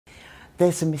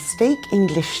There's a mistake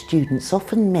English students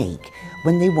often make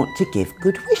when they want to give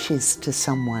good wishes to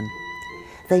someone.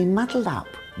 They muddle up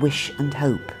wish and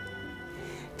hope.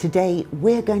 Today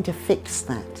we're going to fix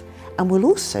that, and we'll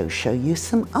also show you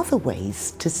some other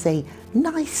ways to say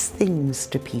nice things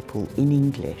to people in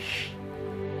English.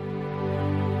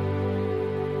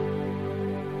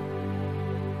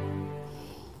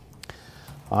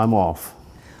 I'm off.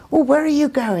 Well, where are you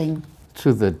going?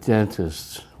 To the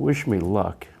dentist. Wish me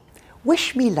luck.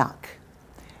 Wish me luck.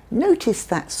 Notice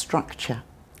that structure.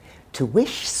 To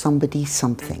wish somebody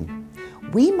something.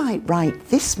 We might write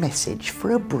this message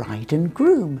for a bride and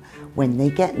groom when they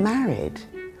get married.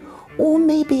 Or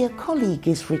maybe a colleague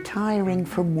is retiring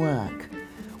from work.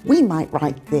 We might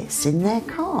write this in their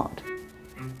card.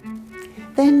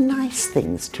 They're nice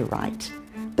things to write,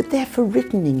 but they're for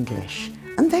written English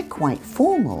and they're quite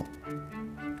formal.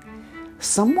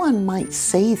 Someone might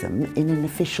say them in an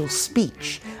official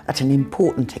speech at an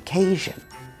important occasion.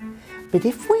 But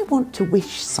if we want to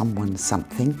wish someone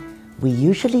something, we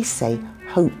usually say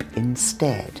hope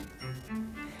instead.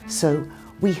 So,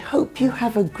 we hope you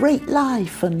have a great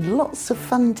life and lots of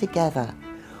fun together.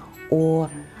 Or,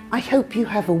 I hope you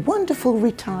have a wonderful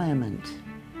retirement.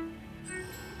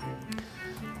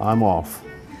 I'm off.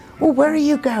 Well, where are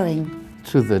you going?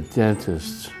 To the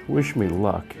dentist. Wish me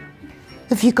luck.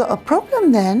 Have you got a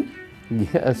problem then?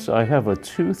 Yes, I have a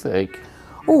toothache.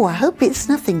 Oh, I hope it's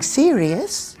nothing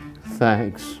serious.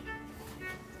 Thanks.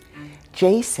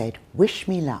 Jay said, wish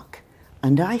me luck.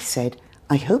 And I said,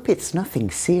 I hope it's nothing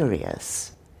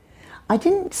serious. I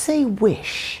didn't say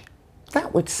wish.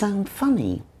 That would sound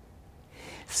funny.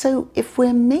 So if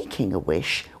we're making a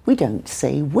wish, we don't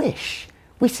say wish.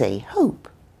 We say hope.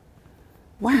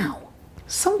 Wow,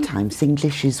 sometimes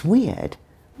English is weird.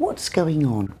 What's going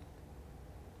on?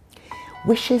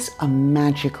 Wishes are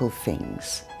magical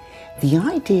things. The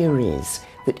idea is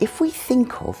that if we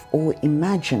think of or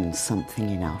imagine something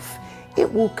enough,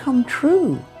 it will come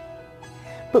true.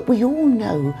 But we all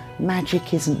know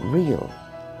magic isn't real.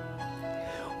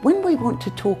 When we want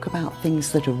to talk about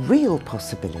things that are real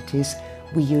possibilities,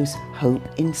 we use hope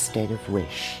instead of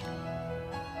wish.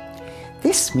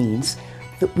 This means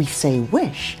that we say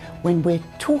wish when we're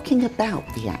talking about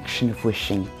the action of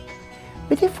wishing.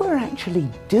 But if we're actually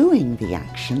doing the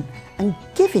action and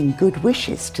giving good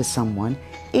wishes to someone,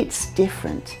 it's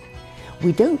different.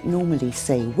 We don't normally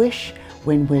say wish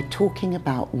when we're talking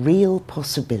about real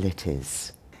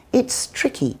possibilities. It's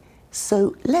tricky,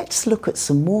 so let's look at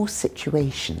some more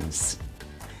situations.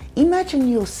 Imagine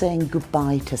you're saying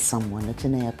goodbye to someone at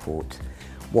an airport.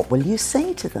 What will you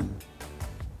say to them?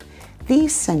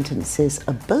 These sentences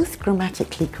are both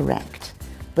grammatically correct,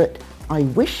 but I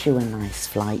wish you a nice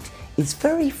flight is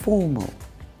very formal.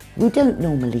 We don't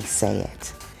normally say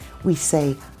it. We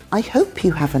say, I hope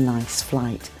you have a nice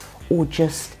flight, or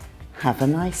just have a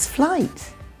nice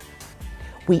flight.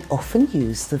 We often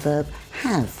use the verb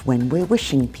have when we're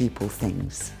wishing people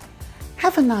things.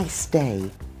 Have a nice day.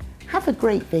 Have a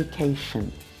great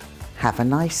vacation. Have a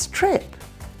nice trip.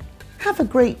 Have a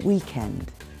great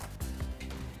weekend.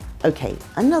 Okay,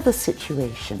 another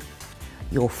situation.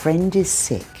 Your friend is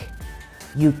sick.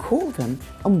 You call them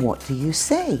and what do you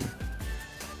say?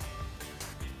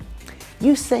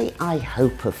 You say, I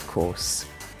hope, of course.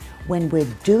 When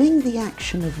we're doing the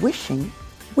action of wishing,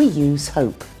 we use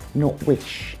hope, not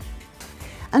wish.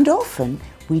 And often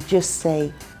we just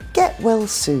say, get well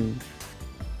soon.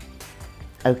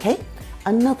 Okay,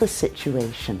 another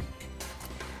situation.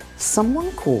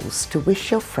 Someone calls to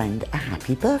wish your friend a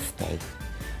happy birthday,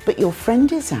 but your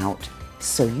friend is out,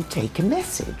 so you take a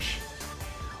message.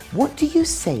 What do you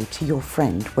say to your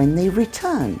friend when they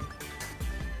return?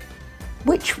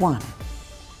 Which one?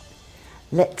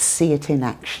 Let's see it in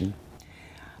action.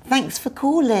 Thanks for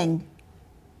calling.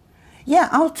 Yeah,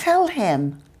 I'll tell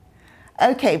him.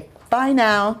 Okay, bye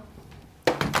now.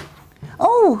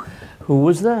 Oh! Who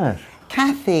was that?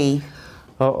 Kathy.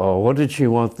 Uh-oh, what did she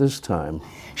want this time?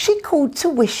 She called to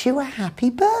wish you a happy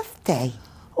birthday.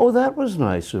 Oh, that was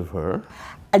nice of her.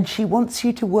 And she wants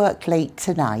you to work late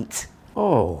tonight.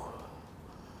 Oh.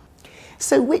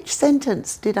 So which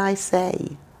sentence did I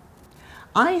say?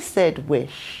 I said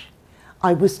wish.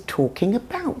 I was talking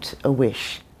about a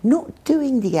wish, not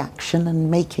doing the action and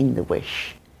making the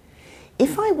wish.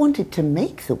 If I wanted to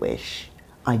make the wish,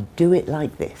 I'd do it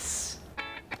like this.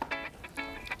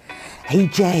 Hey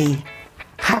Jay,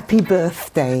 happy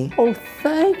birthday. Oh,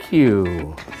 thank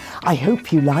you. I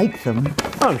hope you like them.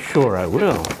 I'm sure I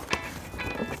will.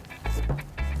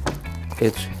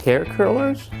 It's hair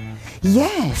curlers?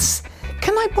 Yes.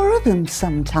 Can I borrow them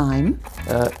sometime?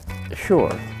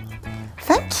 Sure.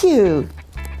 Thank you.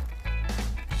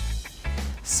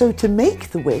 So to make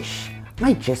the wish,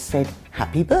 I just said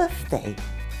happy birthday.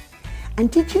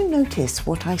 And did you notice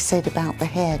what I said about the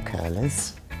hair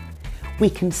curlers? We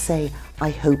can say, I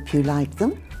hope you like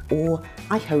them, or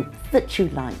I hope that you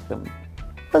like them.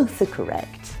 Both are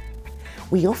correct.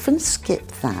 We often skip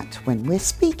that when we're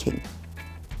speaking.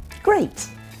 Great!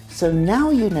 So now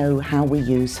you know how we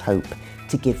use hope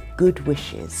to give good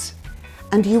wishes.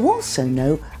 And you also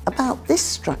know about this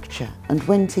structure and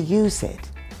when to use it.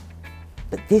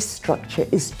 But this structure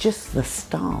is just the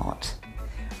start.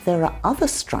 There are other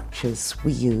structures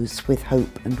we use with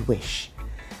hope and wish,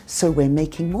 so we're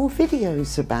making more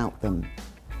videos about them.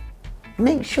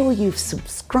 Make sure you've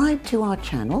subscribed to our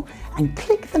channel and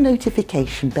click the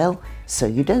notification bell so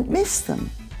you don't miss them.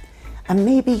 And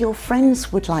maybe your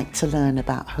friends would like to learn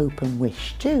about hope and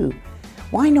wish too.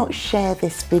 Why not share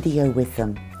this video with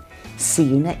them? See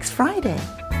you next Friday.